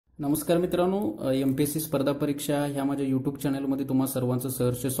नमस्कार मित्रांनो, MPSC स्पर्धा परीक्षा ह्या माझ्या यूट्यूब चॅनलमध्ये तुम्हा सर्वांचं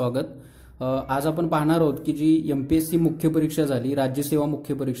सहर्ष स्वागत। आज आपण पाहणार आहोत की जी MPSC मुख्य परीक्षा झाली, राज्यसेवा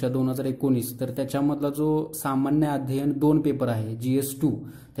मुख्य परीक्षा 2019, तर त्याच्यामधला जो सामान्य अध्ययन 2 पेपर आहे GS2,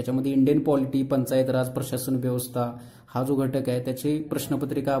 त्याच्यामध्ये इंडियन पॉलिटी, पंचायत राज, प्रशासन व्यवस्था हा जो घटक आहे त्याची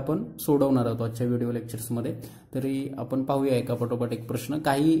प्रश्नपत्रिका आपण सोडवणार आहोत आजच्या व्हिडिओ लेक्चर्समध्ये। तरी आपण पाहूया एका पाठोपाठ एक प्रश्न।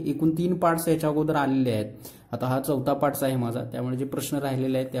 काही एकूण 3 पार्ट्स याच्या अगोदर आलेले आहेत, आता हा 4था पार्ट आहे माझा, त्यामुळे जे प्रश्न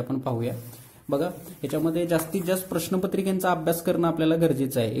राहिलेले आहेत ते आपण पाहूया। बघा, याच्यामध्ये जास्तीत जास्त प्रश्नपत्रिकांचा अभ्यास करणं आपल्याला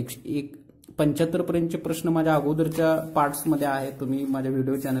गरजेचं आहे। 75 पर्यंतचे प्रश्न माझ्या अगोदरच्या पार्ट्समध्ये आहेत, तुम्ही माझ्या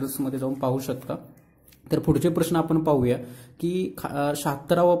व्हिडिओ चॅनल्समध्ये जाऊन पाहू शकता। तर पुढचे प्रश्न आपण पाहूया की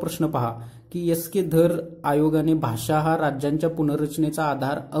 76वा प्रश्न पहा की एस.के. धर आयोगाने भाषा हा राज्यांच्या पुनर्रचनेचा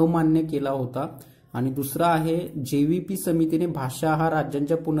आधार अमान्य केला होता, आणि दुसरा आहे JVP समितीने भाषा हा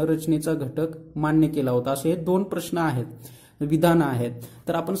राज्यांच्या पुनर्रचनेचा घटक मान्य केला होता। असे हे 2 प्रश्न आहेत, विधान आहेत।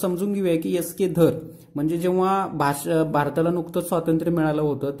 तर आपण समजून घेऊया की एस.के. धर म्हणजे जेव्हा भारताला नुकतंच स्वातंत्र्य मिळालं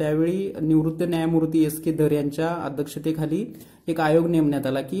होतं त्यावेळी निवृत्त न्यायमूर्ती एस.के. धर यांच्या अध्यक्षतेखाली एक आयोग नेमण्यात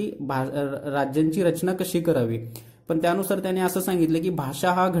आला की राज्यांची रचना कशी करावी, पण त्यानुसार त्याने असं सांगितलं की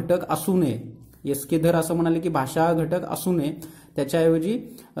भाषा हा घटक असू नये। एस.के. धर असं म्हणाले की भाषा हा घटक असू नये, त्याच्याऐवजी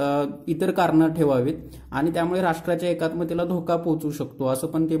इतर कारणं ठेवावीत, आणि त्यामुळे राष्ट्राच्या एकात्मतेला धोका पोहोचू शकतो असं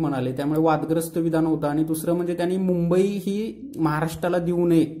पण ते म्हणाले। त्यामुळे वादग्रस्त विधान होतं। आणि दुसरं म्हणजे त्यांनी मुंबई ही महाराष्ट्राला देऊ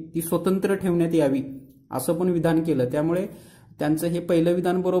नये, ती स्वतंत्र ठेवण्यात यावी असं पण विधान केलं। त्यामुळे त्यांचं हे पहिलं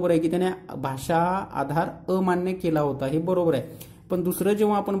विधान बरोबर आहे की त्याने भाषा हा आधार अमान्य केला होता, हे बरोबर आहे। पण दुसरं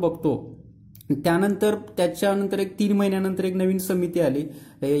जेव्हा आपण बघतो त्याच्यानंतर एक 3 महिन्यानंतर एक नवीन समिती आली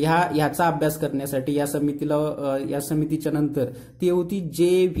ह्याचा अभ्यास करण्यासाठी। या समितीच्या नंतर ती होती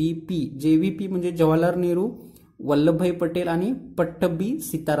JVP म्हणजे जवाहरलाल नेहरू, वल्लभभाई पटेल आणि पट्टभी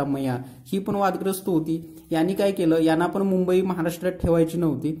सीतारामय्या। ही पण वादग्रस्त होती। यांनी काय केलं, यांना पण मुंबई महाराष्ट्रात ठेवायची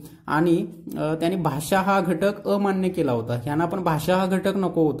नव्हती, आणि त्यांनी भाषा हा घटक अमान्य केला होता। यांना पण भाषा हा घटक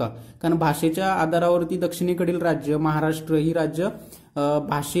नको होता, कारण भाषेच्या आधारावरती दक्षिणेकडील राज्य महाराष्ट्र ही राज्य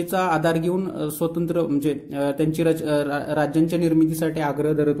भाषेचा आधार घेऊन स्वतंत्र म्हणजे त्यांची राज्यांच्या निर्मितीसाठी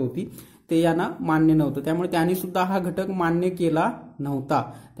आग्रह धरत होती, ते यांना मान्य नव्हतं। त्यामुळे त्यांनी सुद्धा हा घटक मान्य केला नव्हता।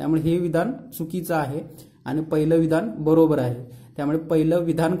 त्यामुळे हे विधान चुकीचं आहे आणि पहिलं विधान बरोबर आहे। त्यामुळे पहिलं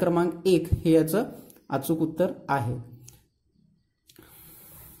विधान क्रमांक 1 हे याचं अचूक उत्तर आहे।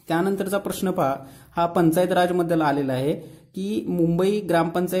 त्यानंतरचा प्रश्न पहा, हा पंचायत राज बद्दल आलेला आहे की मुंबई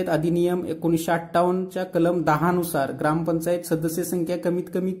ग्रामपंचायत अधिनियम 1958च्या कलम 10 नुसार ग्रामपंचायत सदस्य संख्या कमीत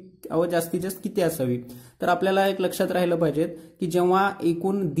कमी व जास्तीत जास्त किती असावी। तर आपल्याला एक लक्षात राहिलं पाहिजे की जेव्हा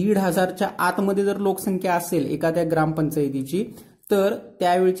एकूण 1,500च्या आतमध्ये जर लोकसंख्या असेल एखाद्या ग्रामपंचायतीची, तर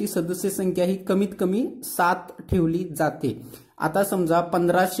त्यावेळची सदस्य संख्या ही कमीत कमी 7 ठेवली जाते। आता समजा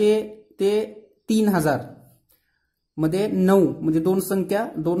 1500 ते 3000 मध्ये 9 म्हणजे दोन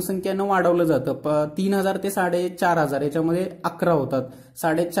संख्या 9 वाढवलं जातं। 3000 ते 4500 याच्यामध्ये 11 होतात,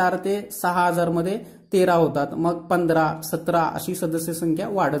 4.5 ते 6000 मध्ये 13 होतात, मग 15, 17 अशी सदस्य संख्या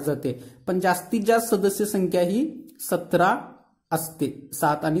वाढत जाते। पण जास्तीत जास्त सदस्य संख्या ही 17 असते,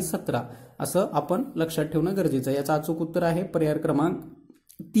 7 आणि 17 असं आपण लक्षात ठेवणं गरजेचं आहे। याचा अचूक उत्तर आहे पर्याय क्रमांक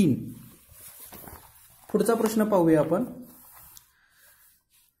 3। पुढचा प्रश्न पाहूया आपण।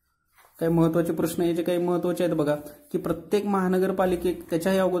 काही महत्वाचे प्रश्न याचे काही महत्वाचे आहेत बघा की प्रत्येक महानगरपालिकेत,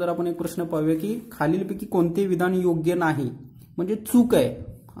 त्याच्याही अगोदर आपण एक प्रश्न पाहूया की खालीलपैकी कोणते विधान योग्य नाही म्हणजे चूक आहे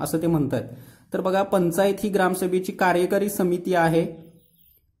असं ते म्हणतात। तर बघा, पंचायत ही ग्रामसभेची कार्यकारी समिती आहे,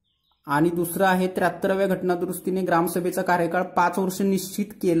 आणि दुसरं आहे 73व्या घटनादुरुस्तीने ग्रामसभेचा कार्यकाळ 5 वर्ष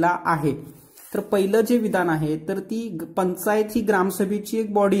निश्चित केला आहे। तर पहिलं जे विधान आहे तर ती पंचायत ही ग्रामसभेची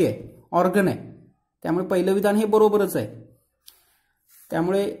एक बॉडी आहे, ऑर्गन आहे, त्यामुळे पहिलं विधान हे बरोबरच आहे।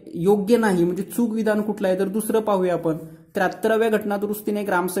 त्यामुळे योग्य नाही म्हणजे चूक विधान कुठलं आहे, तर दुसरं पाहूया आपण। 73व्या घटनादुरुस्तीने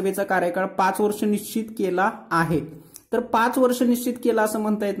ग्रामसभेचा कार्यकाळ 5 वर्ष निश्चित केला आहे। तर 5 वर्ष निश्चित केला असं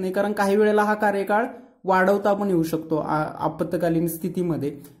म्हणता येत नाही, कारण काही वेळेला हा कार्यकाळ वाढवता पण येऊ शकतो आपत्कालीन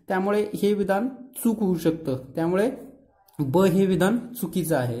स्थितीमध्ये। त्यामुळे हे विधान चूक होऊ शकतं, त्यामुळे ब हे विधान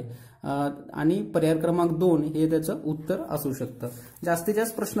चुकीचं आहे, आणि पर्याय क्रमांक 2 हे त्याचं उत्तर असू शकतं। जास्तीत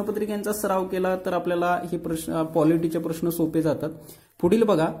जास्त प्रश्नपत्रिकांचा सराव केला तर आपल्याला हे प्रश्न पॉलिटीचे प्रश्न सोपे जातात। पुढील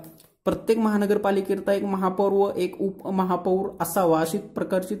बघा, प्रत्येक महानगरपालिकेकरता एक महापौर व एक उपमहापौर असावा अशी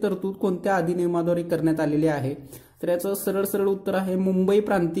प्रकारची तरतूद कोणत्या अधिनियमाद्वारे करण्यात आलेली आहे। तर याचं सरळ उत्तर आहे मुंबई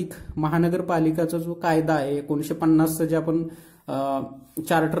प्रांतिक महानगरपालिकाचा जो कायदा आहे 1950चा, जे आपण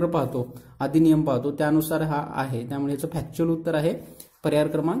चार्टर पाहतो, अधिनियम पाहतो, त्यानुसार हा आहे। त्यामुळे याचं फॅक्च्युअल उत्तर आहे पर्याय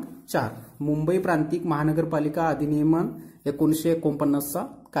क्रमांक 4, मुंबई प्रांतिक महानगरपालिका अधिनियम 1949चा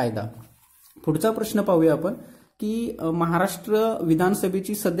कायदा। पुढचा प्रश्न पाहूया आपण की महाराष्ट्र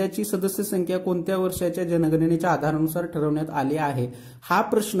विधानसभेची सध्याची सदस्य संख्या कोणत्या वर्षाच्या जनगणनेच्या आधारानुसार ठरवण्यात आली आहे? हा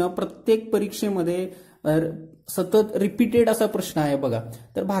प्रश्न प्रत्येक परीक्षेमध्ये सतत रिपीटेड असा प्रश्न आहे बघा.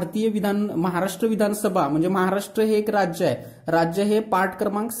 तर महाराष्ट्र विधानसभा म्हणजे महाराष्ट्र हे एक राज्य आहे. राज्य हे पाठ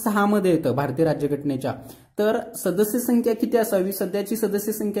क्रमांक 6 मध्ये येतं भारतीय राज्यघटनेच्या. तर सदस्य संख्या किती असावी? सध्याची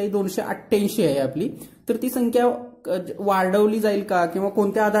सदस्य संख्या ही 288 आहे आपली. तर ती संख्या वाढवली जाईल का किंवा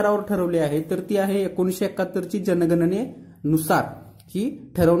कोणत्या आधारावर ठरवली आहे? तर ती आहे 1971 ची जनगणनेनुसार ही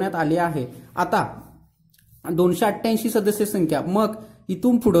ठरवण्यात आली आहे. आता 288 सदस्य संख्या, मग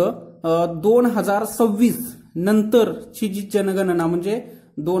इथून पुढं 2026 नंतरची जी जनगणना म्हणजे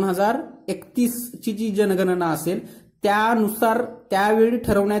 2031 ची जी जनगणना असेल त्यानुसार त्यावेळी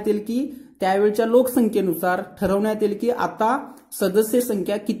ठरवण्यात येईल की त्यावेळच्या लोकसंख्येनुसार ठरवण्यात येईल की आता सदस्य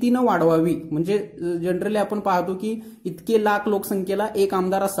संख्या कितीनं वाढवावी. म्हणजे जनरली आपण पाहतो की इतके लाख लोकसंख्येला एक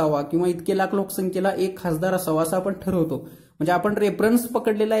आमदार असावा किंवा इतके लाख लोकसंख्येला एक खासदार असावा असं आपण ठरवतो. म्हणजे आपण रेफरन्स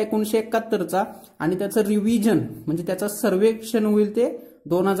पकडलेला 1971चा आणि त्याचं रिव्हिजन म्हणजे त्याचं सर्वेक्षण होईल ते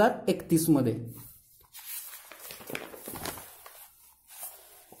 2031 मध्ये.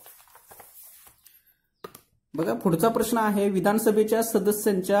 बघा पुढचा प्रश्न आहे विधानसभेच्या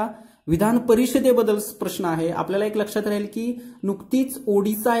सदस्यांच्या विधान परिषदेबद्दल प्रश्न आहे. आपल्याला एक लक्षात राहील की नुकतीच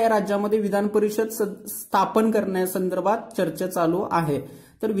ओडिशा या राज्यामध्ये विधान परिषद स्थापन करण्यासंदर्भात चर्चा चालू आहे.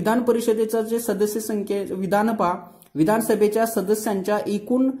 तर विधान परिषदेचा जे सदस्य संख्ये विधानसभेच्या सदस्यांच्या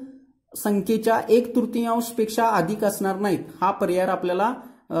एकूण संख्येच्या 1/3 पेक्षा अधिक असणार नाहीत हा पर्याय आपल्याला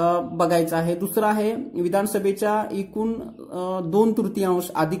बघायचा आहे. दुसरा आहे विधानसभेच्या एकूण 2/3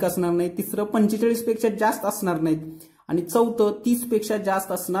 अधिक असणार नाहीत. तिसरं 45 पेक्षा जास्त असणार नाहीत आणि चौथं 30 पेक्षा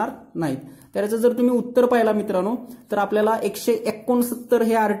जास्त असणार नाहीत. त्याचं जर तुम्ही उत्तर पाहिला मित्रांनो तर आपल्याला 169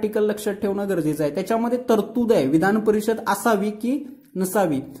 हे आर्टिकल लक्षात ठेवणं गरजेचं आहे. त्याच्यामध्ये तरतूद आहे विधान परिषद असावी की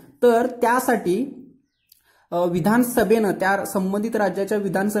नसावी. तर त्यासाठी विधानसभेनं त्या संबंधित राज्याच्या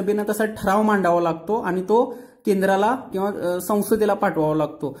विधानसभेनं तसा ठराव मांडावा लागतो आणि तो केंद्राला किंवा संसदेला पाठवावा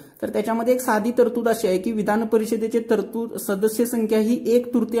लागतो. तर त्याच्यामध्ये एक साधी तरतूद अशी आहे की विधान परिषदेचे तरतूद सदस्य संख्या ही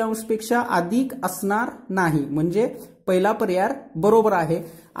 1/3 पेक्षा अधिक असणार नाही. म्हणजे पहिला पर्याय बरोबर आहे.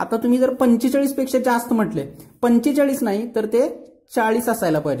 आता तुम्ही जर 45 पेक्षा जास्त म्हटले, 45 नाही तर ते 40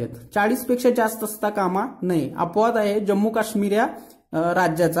 असायला पाहिजेत. 40 पेक्षा जास्त असता कामा नये. अपवाद आहे जम्मू काश्मीर या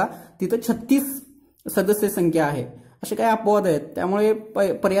राज्याचा, तिथं 36 सदस्य संख्या आहे. असे काही अपवाद आहेत. त्यामुळे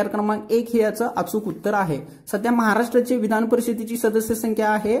पर्याय क्रमांक 1 हे याचं अचूक उत्तर आहे. सध्या महाराष्ट्राची विधान परिषदेची सदस्य संख्या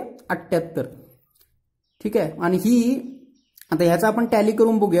आहे 78. ठीक आहे. आणि ही आता ह्याचा आपण टॅली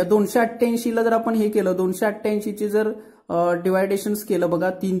करून बघूया. 288 ला जर आपण हे केलं 288 चे जर डिवायडेशन्स केलं बघा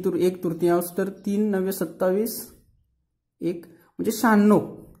 1/3 तर 3 9 27 1 म्हणजे 96.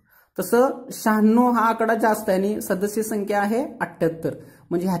 तसं 96 हा आकडा जास्त आहे आणि सदस्य संख्या आहे 78.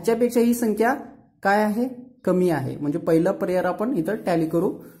 म्हणजे ह्याच्यापेक्षा ही संख्या काय आहे? कमी आहे. म्हणजे पहिला पर्याय आपण इथं टॅली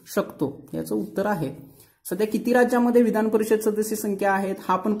करू शकतो. याचं उत्तर आहे. सध्या किती राज्यामध्ये विधान परिषद सदस्य संख्या आहेत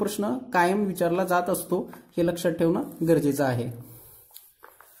हा पण प्रश्न कायम विचारला जात असतो. हे लक्षात ठेवणं गरजेचं आहे.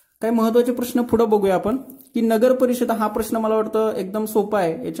 काही महत्वाचे प्रश्न पुढे बघूया आपण की नगर परिषद हा प्रश्न मला वाटतं एकदम सोपा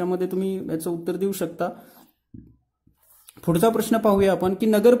आहे. याच्यामध्ये तुम्ही याचं उत्तर देऊ शकता. पुढचा प्रश्न पाहूया आपण की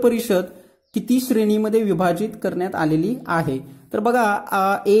नगर परिषद किती श्रेणीमध्ये विभाजित करण्यात आलेली आहे. तर बघा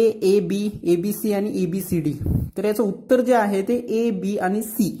ए बी एबीसी आणि एबीसीडी. तर याचं उत्तर जे आहे ते ए बी आणि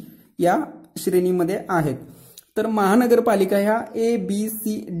सी या श्रेणीमध्ये आहेत. तर महानगरपालिका ह्या ए बी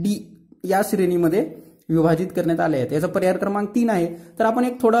सी डी या श्रेणीमध्ये विभाजित करण्यात आले आहेत. याचा पर्याय क्रमांक 3 आहे. तर आपण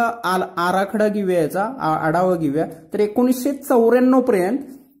एक थोडा आराखडा घेऊया, याचा आढावा घेऊया. तर 1994 पर्यंत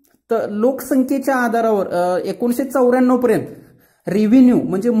तर लोकसंख्येच्या आधारावर 1994 पर्यंत रेव्हेन्यू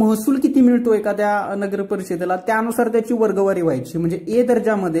म्हणजे महसूल किती मिळतो एखाद्या नगर परिषदेला त्यानुसार त्याची वर्गवारी व्हायची. म्हणजे ए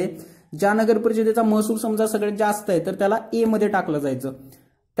दर्जामध्ये ज्या नगर परिषदेचा महसूल समजा सगळ्यात जास्त आहे तर त्याला ए मध्ये टाकलं जायचं.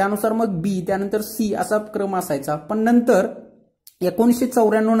 त्यानुसार मग बी, त्यानंतर सी असा क्रम असायचा. पण नंतर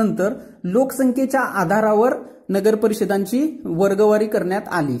 1994 नंतर लोकसंख्येच्या आधारावर नगर परिषदांची वर्गवारी करण्यात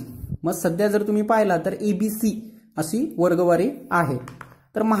आली. मग सध्या जर तुम्ही पाहिला तर एबीसी अशी वर्गवारी आहे.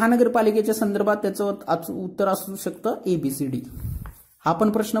 तर महानगरपालिकेच्या संदर्भात त्याचं उत्तर असू शकतं एबीसीडी. हा पण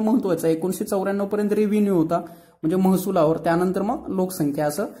प्रश्न महत्वाचा आहे. 1994 पर्यंत रेव्हेन्यू होता म्हणजे महसुलावर, त्यानंतर मग लोकसंख्या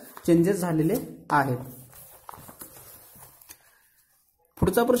असं चेंजेस झालेले आहेत.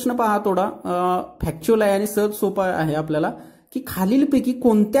 पुढचा प्रश्न पहा, थोडा फॅक्च्युअल आहे आणि सहज सोपा आहे आपल्याला की खालीलपैकी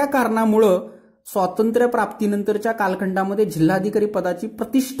कोणत्या कारणामुळं स्वातंत्र्य प्राप्तीनंतरच्या कालखंडामध्ये जिल्हाधिकारी पदाची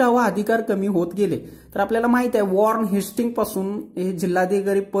प्रतिष्ठा व अधिकार कमी होत गेले. तर आपल्याला माहित आहे वॉर्न हेस्टिंग पासून हे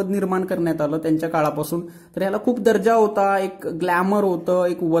जिल्हाधिकारी पद निर्माण करण्यात आलं त्यांच्या काळापासून. तर याला खूप दर्जा होता, एक ग्लॅमर होतं,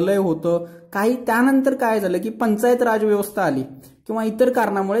 एक वलय होतं काही. त्यानंतर काय झालं की पंचायत राज व्यवस्था आली किंवा इतर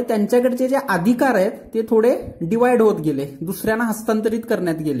कारणामुळे त्यांच्याकडचे जे अधिकार आहेत ते थोडे डिवाइड होत गेले, दुसऱ्यांना हस्तांतरित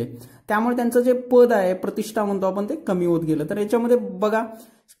करण्यात गेले, त्यामुळे त्यांचं जे पद आहे, प्रतिष्ठा म्हणतो आपण, ते कमी होत गेलं. तर याच्यामध्ये बघा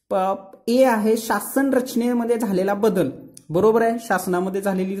ए आहे शासन रचनेमध्ये झालेला बदल. बरोबर आहे, शासनामध्ये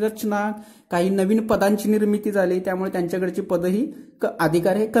झालेली रचना, काही नवीन पदांची निर्मिती झाली, त्यामुळे त्यांच्याकडची पदही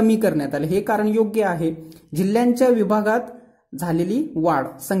अधिकार हे कमी करण्यात आले, हे कारण योग्य आहे. जिल्ह्यांच्या विभागात झालेली वाढ,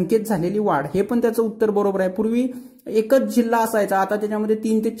 संख्येत झालेली वाढ, हे पण त्याचं उत्तर बरोबर आहे. पूर्वी एकच जिल्हा असायचा, आता त्याच्यामध्ये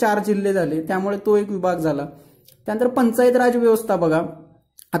 3 ते 4 जिल्हे झाले, त्यामुळे तो एक विभाग झाला. त्यानंतर पंचायत राज व्यवस्था बघा,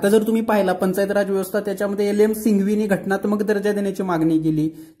 आता जर तुम्ही पाहिला पंचायत राज व्यवस्था, त्याच्यामध्ये LM सिंघवीनी घटनात्मक दर्जा देण्याची मागणी केली,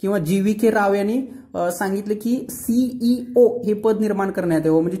 किंवा GVK राव यांनी सांगितलं की CEO हे पद निर्माण करण्यात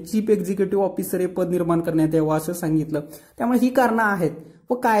यावं, म्हणजे चीफ एक्झिक्युटिव्ह ऑफिसर हे पद निर्माण करण्यात यावं असं सांगितलं. त्यामुळे ही कारणं आहेत.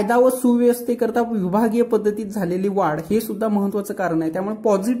 व कायदा व सुव्यवस्थेकरता विभागीय पद्धतीत झालेली वाढ हे सुद्धा महत्वाचं कारण आहे. त्यामुळे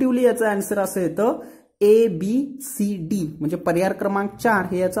पॉझिटिव्हली याचं आन्सर असं येतं ABCD, म्हणजे पर्याय क्रमांक 4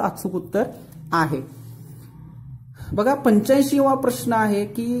 हे याचं अचूक उत्तर आहे. बघा 85वा प्रश्न आहे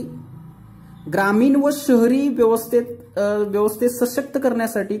की ग्रामीण व शहरी व्यवस्थेत सशक्त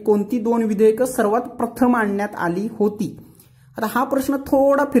करण्यासाठी कोणती 2 विधेयकं सर्वात प्रथम आणण्यात आली होती. आता हा प्रश्न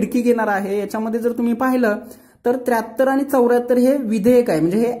थोडा फिरकी घेणार आहे. याच्यामध्ये जर तुम्ही पाहिलं तर 73 आणि 74 हे विधेयक आहे,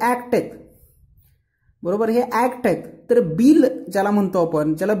 म्हणजे हे ऍक्ट आहेत. बरोबर, हे ऍक्ट आहेत. तर बिल ज्याला म्हणतो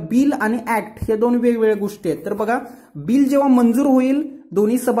आपण, ज्याला बिल आणि ऍक्ट हे 2 वेगवेगळ्या गोष्टी आहेत. तर बघा, बिल जेव्हा मंजूर होईल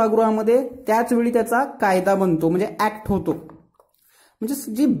दोन्ही सभागृहामध्ये त्याच वेळी त्याचा कायदा बनतो, म्हणजे ऍक्ट होतो.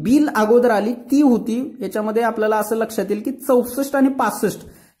 म्हणजे जी बिल अगोदर आली ती होती. याच्यामध्ये आपल्याला असं लक्षात येईल की 64 आणि 65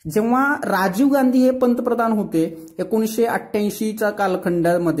 जेव्हा राजीव गांधी हे पंतप्रधान होते 1988च्या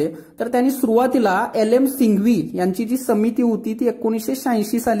कालखंडामध्ये, तर त्यांनी सुरुवातीला LM सिंघवी यांची जी समिती होती ती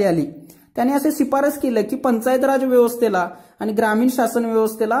 1986 साली आली. त्याने असे शिफारस केलं की पंचायत राज व्यवस्थेला आणि ग्रामीण शासन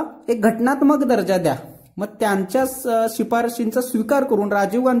व्यवस्थेला एक घटनात्मक दर्जा द्या. मग त्यांच्या शिफारशींचा स्वीकार करून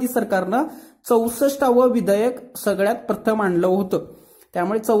राजीव गांधी सरकारनं 64वं विधेयक सगळ्यात प्रथम आणलं होतं.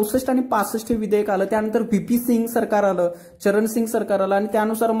 त्यामुळे 64 आणि 65 हे विधेयक आलं. त्यानंतर VP सिंग सरकार आलं, चरण सिंग सरकार आलं, आणि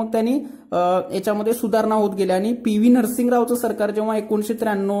त्यानुसार मग त्यांनी याच्यामध्ये सुधारणा होत गेल्या. आणि PV नरसिंगरावचं सरकार जेव्हा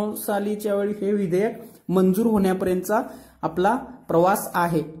 1993 सालीच्या वेळी हे विधेयक मंजूर होण्यापर्यंतचा आपला प्रवास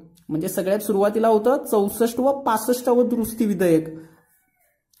आहे. म्हणजे सगळ्यात सुरुवातीला होतं 64 व 65वं दुरुस्ती विधेयक,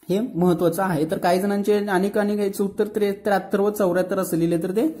 हे महत्वाचं आहे. तर काही जणांचे अनेक याचं उत्तर 73 व 74 असं लिहिले,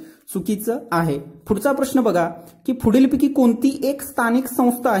 तर ते चुकीचं आहे. पुढचा प्रश्न बघा की पुढीलपैकी कोणती एक स्थानिक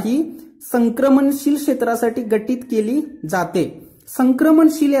संस्था ही संक्रमणशील क्षेत्रासाठी गठीत केली जाते.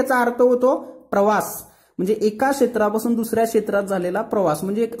 संक्रमणशील याचा अर्थ होतो प्रवास, म्हणजे एका क्षेत्रापासून दुसऱ्या क्षेत्रात झालेला प्रवास.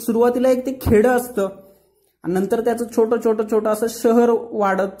 म्हणजे सुरुवातीला एक ते खेडं असतं, नंतर त्याचं छोटं असं शहर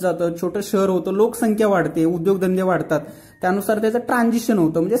वाढत जातं, छोटं शहर होतं, लोकसंख्या वाढते, उद्योगधंदे वाढतात, त्यानुसार त्याचं ट्रान्झिशन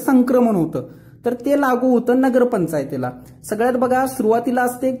होतं, म्हणजे संक्रमण होतं. तर ते लागू होतं नगरपंचायतीला. सगळ्यात बघा सुरुवातीला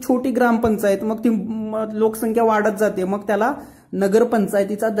असते एक छोटी ग्रामपंचायत, मग ती लोकसंख्या वाढत जाते, मग त्याला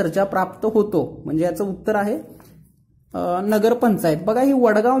नगरपंचायतीचा दर्जा प्राप्त होतो. म्हणजे याचं उत्तर आहे नगरपंचायत. बघा ही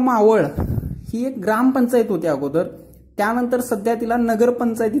वडगाव मावळ ही एक ग्रामपंचायत होती अगोदर, त्यानंतर सध्या तिला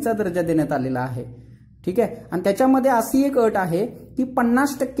नगरपंचायतीचा दर्जा देण्यात आलेला आहे. ठीक आहे. आणि त्याच्यामध्ये अशी एक अट आहे की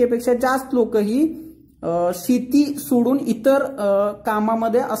 50% पेक्षा जास्त लोक ही शेती सोडून इतर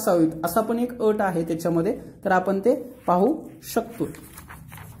कामामध्ये असावीत, असा पण एक अट आहे त्याच्यामध्ये. तर आपण ते पाहू शकतो.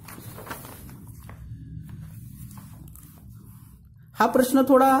 हा प्रश्न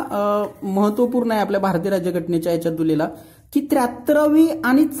थोडा महत्वपूर्ण आहे आपल्या भारतीय राज्यघटनेच्या याच्यात दिलेला की 73वी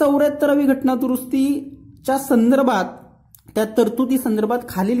आणि 74वी घटना दुरुस्तीच्या संदर्भात, त्या तरतुदी संदर्भात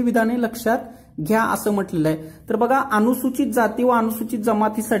खालील विधाने लक्षात घ्या असं म्हटलेलं आहे. तर बघा, अनुसूचित जाती व अनुसूचित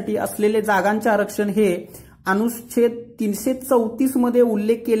जमातीसाठी असलेले जागांचे आरक्षण हे अनुच्छेद 334 मध्ये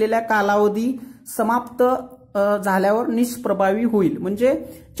उल्लेख केलेल्या कालावधी समाप्त झाल्यावर निष्प्रभावी होईल. म्हणजे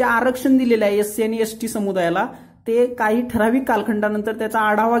जे आरक्षण दिलेलं आहे SC आणि ST समुदायाला, ते काही ठराविक कालखंडानंतर त्याचा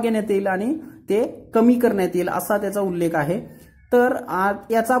आढावा घेण्यात येईल आणि ते कमी करण्यात येईल असा त्याचा उल्लेख आहे. तर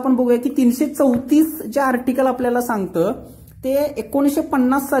याचा आपण बघूया की 334 जे आर्टिकल आपल्याला सांगतं ते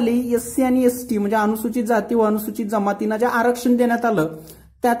 1950 साली SC आणि ST म्हणजे अनुसूचित जाती व अनुसूचित जमातींना जे आरक्षण देण्यात आलं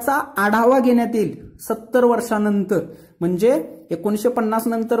त्याचा आढावा घेण्यात येईल 70 वर्षानंतर. म्हणजे 1950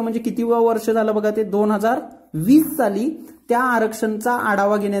 नंतर म्हणजे किती वर्ष झालं बघा, ते 2020 साली त्या आरक्षणचा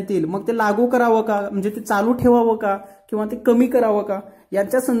आढावा घेण्यात येईल. मग ते लागू करावं का, म्हणजे ते चालू ठेवावं का किंवा ते कमी करावं का,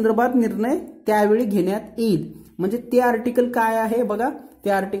 याच्या संदर्भात निर्णय त्यावेळी घेण्यात येईल. म्हणजे ते आर्टिकल काय आहे बघा, ते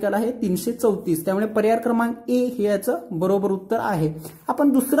आर्टिकल आहे 334. त्यामुळे पर्याय क्रमांक A हे याचं बरोबर उत्तर आहे. आपण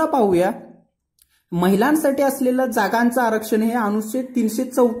दुसरा पाहूया. महिलांसाठी असलेलं जागांचं आरक्षण हे अनुच्छेद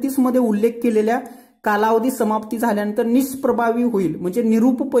 334 मध्ये उल्लेख केलेल्या कालावधी समाप्ती झाल्यानंतर निष्प्रभावी होईल म्हणजे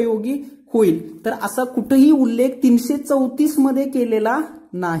निरुपयोगी होईल, तर असा कुठेही उल्लेख 334 मध्ये केलेला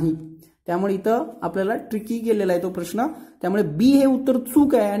नाही. त्यामुळे इथं आपल्याला ट्रिकी केलेला आहे तो प्रश्न. त्यामुळे बी हे उत्तर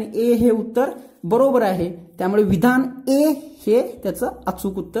चूक आहे आणि ए हे उत्तर बरोबर आहे. त्यामुळे विधान ए हे त्याचं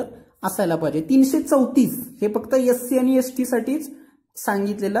अचूक उत्तर असायला पाहिजे. 334 हे फक्त एससी आणि एसटी साठीच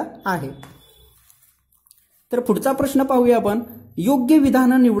सांगितलेलं आहे. तर पुढचा प्रश्न पाहूया आपण. योग्य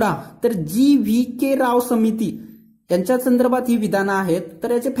विधानं निवडा. तर GVK राव समिती यांच्या संदर्भात ही विधानं आहेत.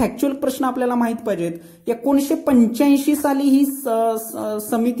 तर याचे फॅक्च्युअल प्रश्न आपल्याला माहित पाहिजेत. 1985 साली ही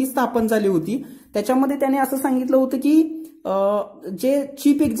समिती स्थापन झाली होती. त्याच्यामध्ये त्याने असं सांगितलं होतं की जे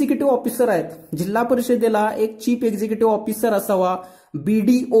चीफ एक्झिक्युटिव्ह ऑफिसर आहेत, जिल्हा परिषदेला एक चीफ एक्झिक्युटिव्ह ऑफिसर असावा,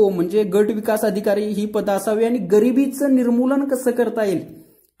 BDO म्हणजे गट विकास अधिकारी ही पदं असावी आणि गरिबीचं निर्मूलन कसं करता येईल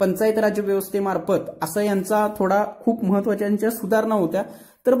पंचायत राज व्यवस्थेमार्फत, असा यांचा थोडा खूप महत्वाच्या सुधारणा होत्या.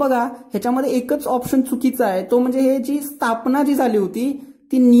 तर बघा ह्याच्यामध्ये एकच ऑप्शन चुकीचा आहे, तो म्हणजे हे जी स्थापना जी झाली होती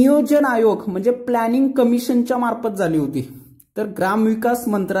ती नियोजन आयोग म्हणजे प्लॅनिंग कमिशनच्या मार्फत झाली होती, तर ग्रामविकास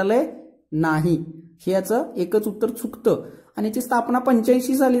मंत्रालय नाही. हे याचं एकच उत्तर चुकतं. आणि याची स्थापना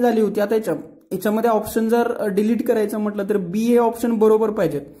 85 साली झाली होती. आता याच्यामध्ये ऑप्शन जर डिलीट करायचं म्हटलं तर बी हे ऑप्शन बरोबर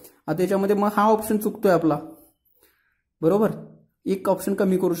पाहिजेत. आता याच्यामध्ये मग हा ऑप्शन चुकतोय आपला, बरोबर. एक ऑप्शन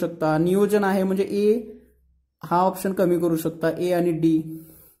कमी करू शकता. नियोजन आहे म्हणजे ए हा ऑप्शन कमी करू शकता, ए आणि डी.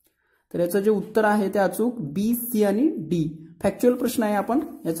 तर याचं जे उत्तर आहे ते अचूक बी, सी आणि डी. फॅक्च्युअल प्रश्न आहे, आपण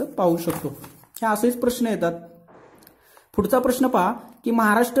याचं पाहू शकतो. हे असेच प्रश्न येतात. पुढचा प्रश्न पहा की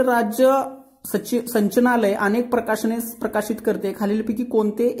महाराष्ट्र राज्य संचालनालय अनेक प्रकाशने प्रकाशित करते, खालीलपैकी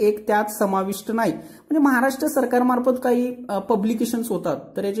कोणते एक त्यात समाविष्ट नाही. म्हणजे महाराष्ट्र सरकारमार्फत काही पब्लिकेशन्स होतात,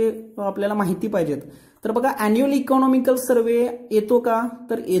 तर याचे आपल्याला माहिती पाहिजेत. तर बघा अॅन्युअल इकॉनॉमिकल सर्वे येतो का,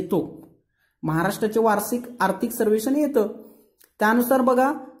 तर येतो. महाराष्ट्राचे वार्षिक आर्थिक सर्वेक्षण येतं. त्यानुसार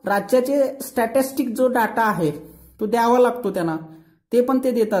बघा राज्याचे स्टॅटिस्टिक जो डाटा आहे तो द्यावा लागतो त्यांना, ते पण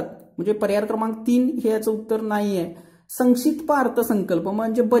ते देतात. म्हणजे पर्याय क्रमांक 3 हे याचं उत्तर नाही आहे. संक्षिप्त अर्थसंकल्प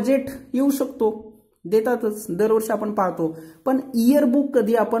म्हणजे बजेट येऊ शकतो, देतातच, दरवर्षी आपण पाहतो. पण इयरबुक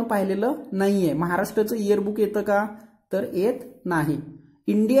कधी आपण पाहिलेलं नाहीये. महाराष्ट्राचं इयरबुक येतं का, तर येत नाही.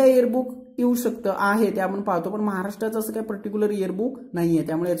 इंडिया इयरबुक येऊ शकतं, आहे, ते आपण पाहतो. पण महाराष्ट्राचं असं काही पर्टिक्युलर इयरबुक नाहीये.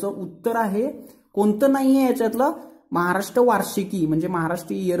 त्यामुळे याचं उत्तर आहे कोणतं नाहीये याच्यातलं, महाराष्ट्र वार्षिकी म्हणजे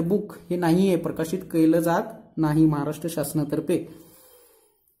महाराष्ट्र इयरबुक हे नाहीये, प्रकाशित केलं जात नाही महाराष्ट्र शासनातर्फे.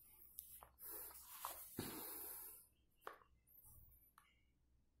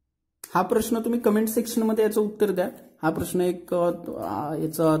 हा प्रश्न तुम्ही कमेंट सेक्शन मध्ये याचं उत्तर द्या. हा प्रश्न एक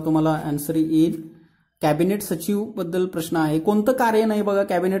याचा तुम्हाला आन्सर येईल. कॅबिनेट सचिव बद्दल प्रश्न आहे. कोणतं कार्य नाही बघा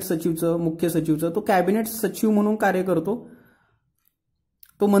कॅबिनेट सचिवचं, मुख्य सचिवचं. तो कॅबिनेट सचिव म्हणून कार्य करतो,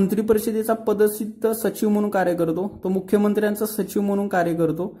 तो मंत्री परिषदेचा पदसिद्ध सचिव म्हणून कार्य करतो, तो मुख्यमंत्र्यांचा सचिव म्हणून कार्य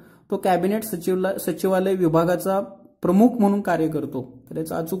करतो, तो कॅबिनेट सचिवालय विभागाचा प्रमुख म्हणून कार्य करतो. तर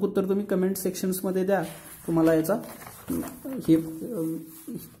याचं अचूक उत्तर तुम्ही कमेंट सेक्शन्समध्ये द्या, तुम्हाला याचा हे.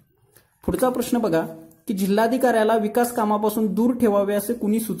 पुढचा प्रश्न बघा की जिल्हाधिकाऱ्याला विकास कामापासून दूर ठेवावे असे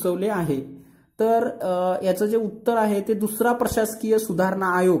कुणी सुचवले आहे. तर याचं जे उत्तर आहे ते दुसरा प्रशासकीय सुधारणा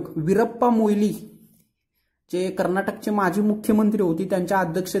आयोग, वीरप्पा मोईली जे कर्नाटकचे माजी मुख्यमंत्री होते त्यांच्या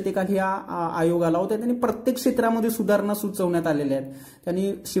अध्यक्षतेखाली हा आयोग आला होता. त्यांनी प्रत्येक क्षेत्रामध्ये सुधारणा सुचवण्यात आलेल्या आहेत.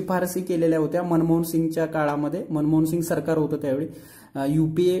 त्यांनी शिफारसी केलेल्या होत्या मनमोहन सिंगच्या काळामध्ये. मनमोहन सिंग सरकार होतं त्यावेळी,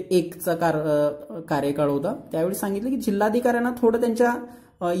 UPA 1चा कार्यकाळ होता. त्यावेळी सांगितलं की जिल्हाधिकाऱ्यांना थोडं त्यांच्या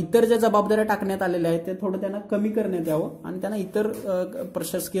इतर ज्या जबाबदाऱ्या टाकण्यात आलेल्या आहेत ते थोडं त्यांना कमी करण्यात यावं आणि त्यांना इतर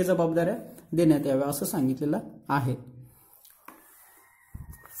प्रशासकीय जबाबदाऱ्या देण्यात याव्या असं सांगितलेलं आहे.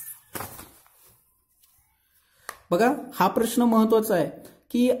 बघा हा प्रश्न महत्वाचा आहे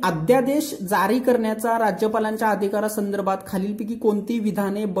की अध्यादेश जारी करण्याचा राज्यपालांच्या अधिकारासंदर्भात खालीलपैकी कोणती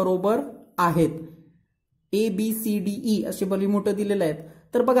विधाने बरोबर आहेत. ABCDE असे भलीमोठे दिलेले आहेत.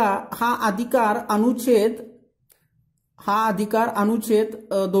 तर बघा हा अधिकार अनुच्छेद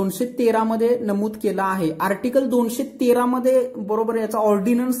 213 मध्ये नमूद केला आहे. आर्टिकल 213 मध्ये बरोबर याचा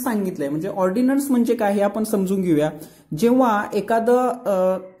ऑर्डिनन्स सांगितलंय. म्हणजे ऑर्डिनन्स म्हणजे काय हे आपण समजून घेऊया. जेव्हा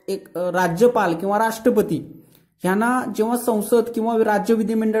एखादं एक राज्यपाल किंवा राष्ट्रपती ह्यांना जेव्हा संसद किंवा राज्य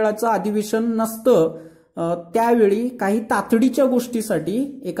विधिमंडळाचं अधिवेशन नसतं त्यावेळी काही तातडीच्या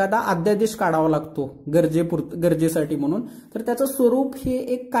गोष्टीसाठी एखादा अध्यादेश काढावा लागतो गरजेसाठी म्हणून. तर त्याचं स्वरूप हे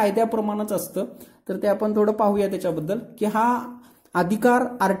एक कायद्याप्रमाणेच असतं. तर ते आपण थोडं पाहूया त्याच्याबद्दल की हा अधिकार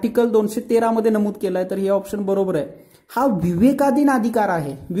आर्टिकल 213 मध्ये नमूद केलाय. तर हे ऑप्शन बरोबर आहे. हा विवेकाधीन अधिकार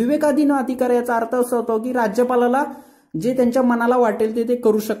आहे. विवेकाधीन अधिकार याचा अर्थ असा होतो की राज्यपालाला जे त्यांच्या मनाला वाटेल ते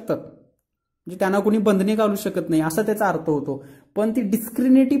करू शकतात. म्हणजे त्यांना कोणी बंधने घालू शकत नाही असा त्याचा अर्थ होतो. पण ती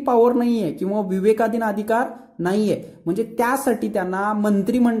डिस्क्रिमिनेटिव्ह पॉवर नाहीये किंवा विवेकाधीन अधिकार नाहीये. म्हणजे त्यासाठी त्यांना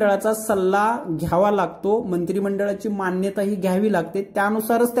मंत्रिमंडळाचा सल्ला घ्यावा लागतो, मंत्रिमंडळाची मान्यता ही घ्यावी लागते,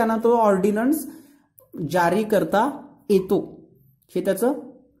 त्यानुसारच त्यांना तो ऑर्डिनन्स जारी करता येतो. हे त्याचं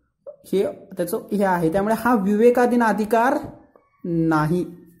हे आहे. त्यामुळे हा विवेकाधीन अधिकार नाही.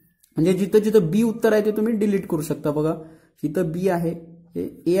 म्हणजे जिथं जिथं बी उत्तर आहे ते तुम्ही डिलीट करू शकता. बघा इथं बी आहे,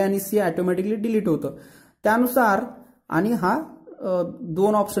 ए आणि सी ऑटोमॅटिकली डिलीट होतं त्यानुसार, आणि हा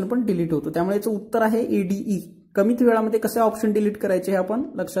 2 ऑप्शन पण डिलीट होतो. त्यामुळे याचं उत्तर आहे एडीई. कमीत वेळामध्ये कसे ऑप्शन डिलीट करायचे हे आपण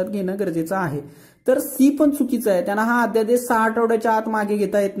लक्षात घेणं गरजेचं आहे. तर सी पण चुकीचं आहे. त्यांना हा अध्यादेश 6 आठवड्याच्या आत मागे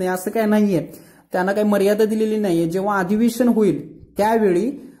घेता येत नाही असं काय नाहीये. त्यांना काही मर्यादा दिलेली नाहीये. जेव्हा अधिवेशन होईल त्यावेळी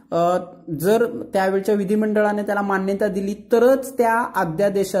जर त्यावेळच्या विधिमंडळाने त्याला मान्यता दिली तरच त्या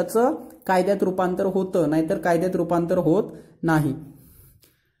अध्यादेशाचं कायद्यात रूपांतर होतं, नाहीतर कायद्यात रूपांतर होत नाही.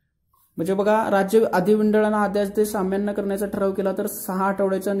 म्हणजे बघा, राज्य अधिमंडळानं अध्यादेश सामान्य करण्याचा ठराव केला तर 6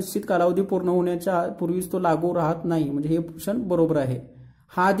 आठवड्याचा निश्चित कालावधी पूर्ण होण्याच्या पूर्वीच तो लागू राहत नाही. म्हणजे हे ऑप्शन बरोबर आहे.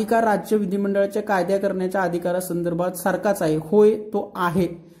 हा अधिकार राज्य विधिमंडळाच्या कायद्या करण्याच्या अधिकारासंदर्भात सारखाच आहे. होय, तो आहे,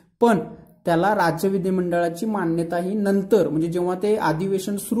 पण त्याला राज्य विधिमंडळाची मान्यता ही नंतर, म्हणजे जेव्हा ते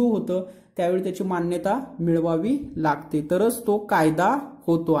अधिवेशन सुरू होतं त्यावेळी त्याची मान्यता मिळवावी लागते, तरच तो कायदा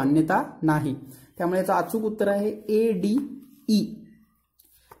होतो, अन्यथा नाही. त्यामुळे याचं अचूक उत्तर आहे एडीई.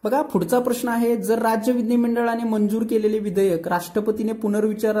 बघा पुढचा प्रश्न आहे, जर राज्य विधिमंडळाने मंजूर केलेले विधेयक राष्ट्रपतीने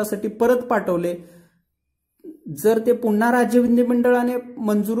पुनर्विचारासाठी परत पाठवले, जर ते पुन्हा राज्य विधिमंडळाने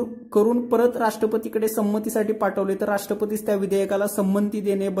मंजूर करून परत राष्ट्रपतीकडे संमतीसाठी पाठवले तर राष्ट्रपतीस त्या विधेयकाला संमती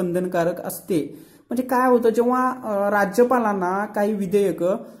देणे बंधनकारक असते. म्हणजे काय होतं, जेव्हा राज्यपालांना काही विधेयक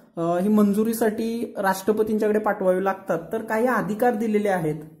ही मंजुरीसाठी राष्ट्रपतींच्याकडे पाठवावी लागतात तर काही अधिकार दिलेले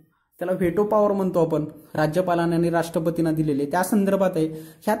आहेत, त्याला व्हेटो पॉवर म्हणतो आपण, राज्यपालांना आणि राष्ट्रपतींना दिलेले, त्या संदर्भात आहे.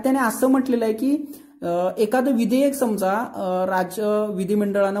 ह्यात त्याने असं म्हटलेलं आहे की एखादं विधेयक समजा राज्य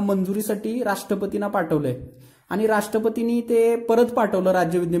विधिमंडळानं मंजुरीसाठी राष्ट्रपतींना पाठवलंय आणि राष्ट्रपतींनी ते परत पाठवलं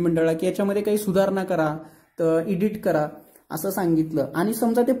राज्य विधिमंडळाला की याच्यामध्ये काही सुधारणा करा, तर एडिट करा असं सांगितलं, आणि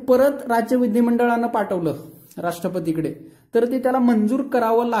समजा ते परत राज्य विधिमंडळानं पाठवलं राष्ट्रपतीकडे, तर ते त्याला मंजूर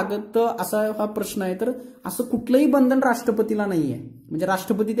करावं लागत असा हा प्रश्न आहे. तर असं कुठलंही बंधन राष्ट्रपतीला नाहीये. म्हणजे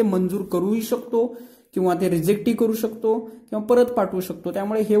राष्ट्रपती ते मंजूर करूही शकतो किंवा ते रिजेक्टही करू शकतो किंवा परत पाठवू शकतो.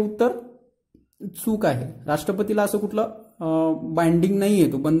 त्यामुळे हे उत्तर चूक आहे. राष्ट्रपतीला असं कुठलं बाइंडिंग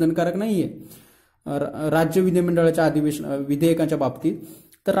नाहीये, तो बंधनकारक नाहीये राज्य विधिमंडळाच्या विधेयकांच्या बाबतीत.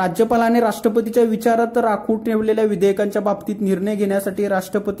 तर राज्यपालाने राष्ट्रपतीच्या विचारात राखून ठेवलेल्या विधेयकांच्या बाबतीत निर्णय घेण्यासाठी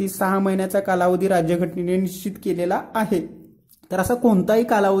राष्ट्रपती 6 महिन्याचा कालावधी राज्यघटनेने निश्चित केलेला आहे. तर असा कोणताही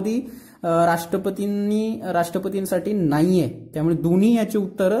कालावधी राष्ट्रपतींसाठी नाहीये. त्यामुळे दोन्ही याची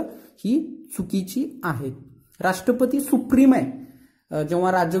उत्तरं ही चुकीची आहेत. राष्ट्रपती सुप्रीम आहे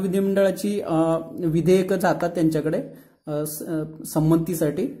जेव्हा राज्य विधिमंडळाची विधेयकं जातात त्यांच्याकडे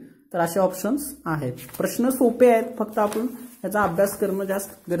संमतीसाठी. तर असे ऑप्शन्स आहेत. प्रश्न सोपे आहेत, फक्त आपण याचा अभ्यास करणं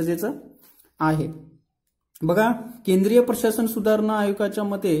जास्त गरजेचं आहे. बघा, केंद्रीय प्रशासन सुधारणा आयोगाच्या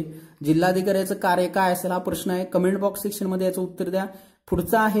मते जिल्हाधिकाऱ्याचं कार्य काय असेल हा प्रश्न आहे. कमेंट बॉक्स सेक्शन मध्ये याचं उत्तर द्या.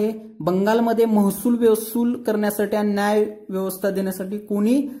 पुढचा आहे, बंगालमध्ये महसूल वसूल करण्यासाठी आणि न्याय व्यवस्था देण्यासाठी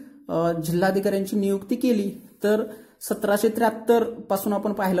कोणी जिल्हाधिकाऱ्यांची नियुक्ती केली? तर 1773 पासून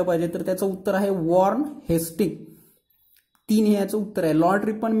आपण पाहिलं पाहिजे. तर त्याचं उत्तर आहे वॉर्न हेस्टिंग. 3 हे याचं उत्तर आहे. लॉर्ड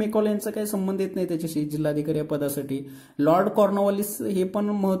रिपन मेकॉल यांचा काही संबंध येत नाही त्याच्याशी जिल्हाधिकारी या पदासाठी. लॉर्ड कॉर्नवॉलिस हे पण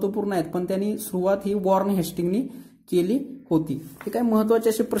महत्वपूर्ण आहेत, पण त्यांनी सुरुवात ही वॉर्न हेस्टिंगनी केली होती. हे काही महत्वाचे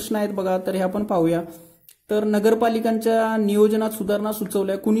असे प्रश्न आहेत बघा, तर हे आपण पाहूया. तर नगरपालिकांच्या नियोजनात सुधारणा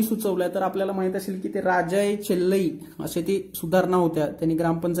सुचवल्या, कुणी सुचवल्या? तर आपल्याला माहित असेल की ते राजाई चेल्लई असे ती सुधारणा होत्या. त्यांनी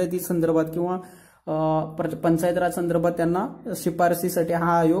ग्रामपंचायती संदर्भात किंवा पंचायत राज संदर्भात त्यांना शिफारसीसाठी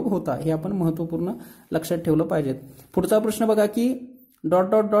हा आयोग होता. हे आपण महत्वपूर्ण लक्षात ठेवलं पाहिजे. पुढचा प्रश्न बघा की ...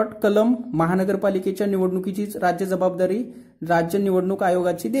 कलम महानगरपालिकेच्या निवडणुकीची राज्य जबाबदारी राज्य निवडणूक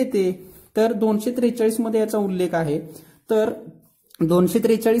आयोगाची देते. तर 243 मध्ये याचा उल्लेख आहे. तर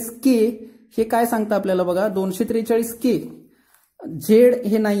 243 हे काय सांगतं आपल्याला बघा. 243 झेड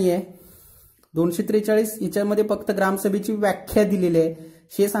हे नाहीये. 243 ह्याच्यामध्ये फक्त ग्रामसभेची व्याख्या दिलेली आहे,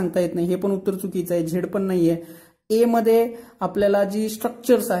 हे सांगता येत नाही. हे पण उत्तर चुकीचं आहे. झेड पण नाहीये. ए मध्ये आपल्याला जी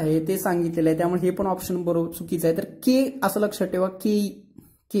स्ट्रक्चर्स आहे ते सांगितलेलं आहे, त्यामुळे हे पण ऑप्शन बरोबर चुकीचं आहे. तर के असं लक्षात ठेवा.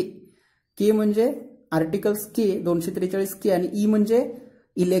 के म्हणजे आर्टिकल्स के 243 आणि ई म्हणजे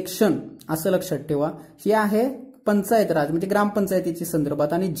इलेक्शन असं लक्षात ठेवा. हे आहे पंचायत राज म्हणजे ग्रामपंचायतीच्या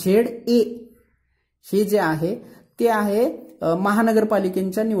संदर्भात. आणि झेड ए हे जे आहे ते आहे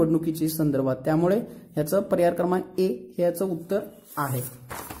महानगरपालिकेच्या निवडणुकीच्या संदर्भात. त्यामुळे ह्याचं पर्याय क्रमांक ए हे याचं उत्तर आहे.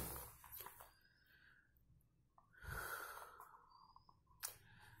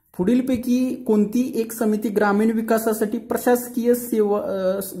 पुढीलपैकी कोणती एक समिती ग्रामीण विकासासाठी प्रशासकीय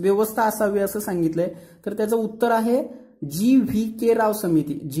व्यवस्था असावी असं सांगितलंय, तर त्याचं उत्तर आहे GV.K. राव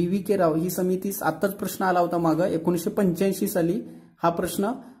समिती. GV.K. राव ही समिती, आताच प्रश्न आला होता मागं 1985 साली हा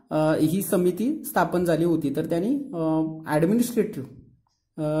प्रश्न, ही समिती स्थापन झाली होती. तर त्यांनी ऍडमिनिस्ट्रेटिव्ह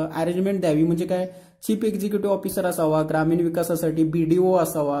अरेंजमेंट द्यावी, म्हणजे काय, चीफ एक्झिक्युटिव्ह ऑफिसर असावा, ग्रामीण विकासासाठी BDO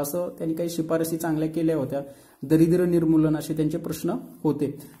असावा, असं त्यांनी काही शिफारसी चांगल्या केल्या होत्या. दरिद्र निर्मूलन असे त्यांचे प्रश्न होते.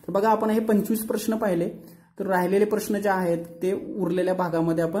 तर बघा आपण हे 25 प्रश्न पाहिले. तर राहिलेले प्रश्न जे आहेत ते उरलेल्या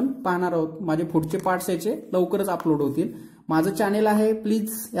भागामध्ये आपण पाहणार आहोत. माझे पुढचे पार्ट्स याचे लवकरच अपलोड होतील. माझं चॅनेल आहे,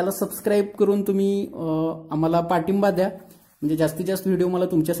 प्लीज याला सबस्क्राईब करून तुम्ही आम्हाला पाठिंबा द्या, म्हणजे जास्तीत जास्त व्हिडिओ मला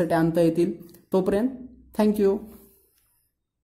तुमच्यासाठी आणता येतील. तोपर्यंत थँक्यू.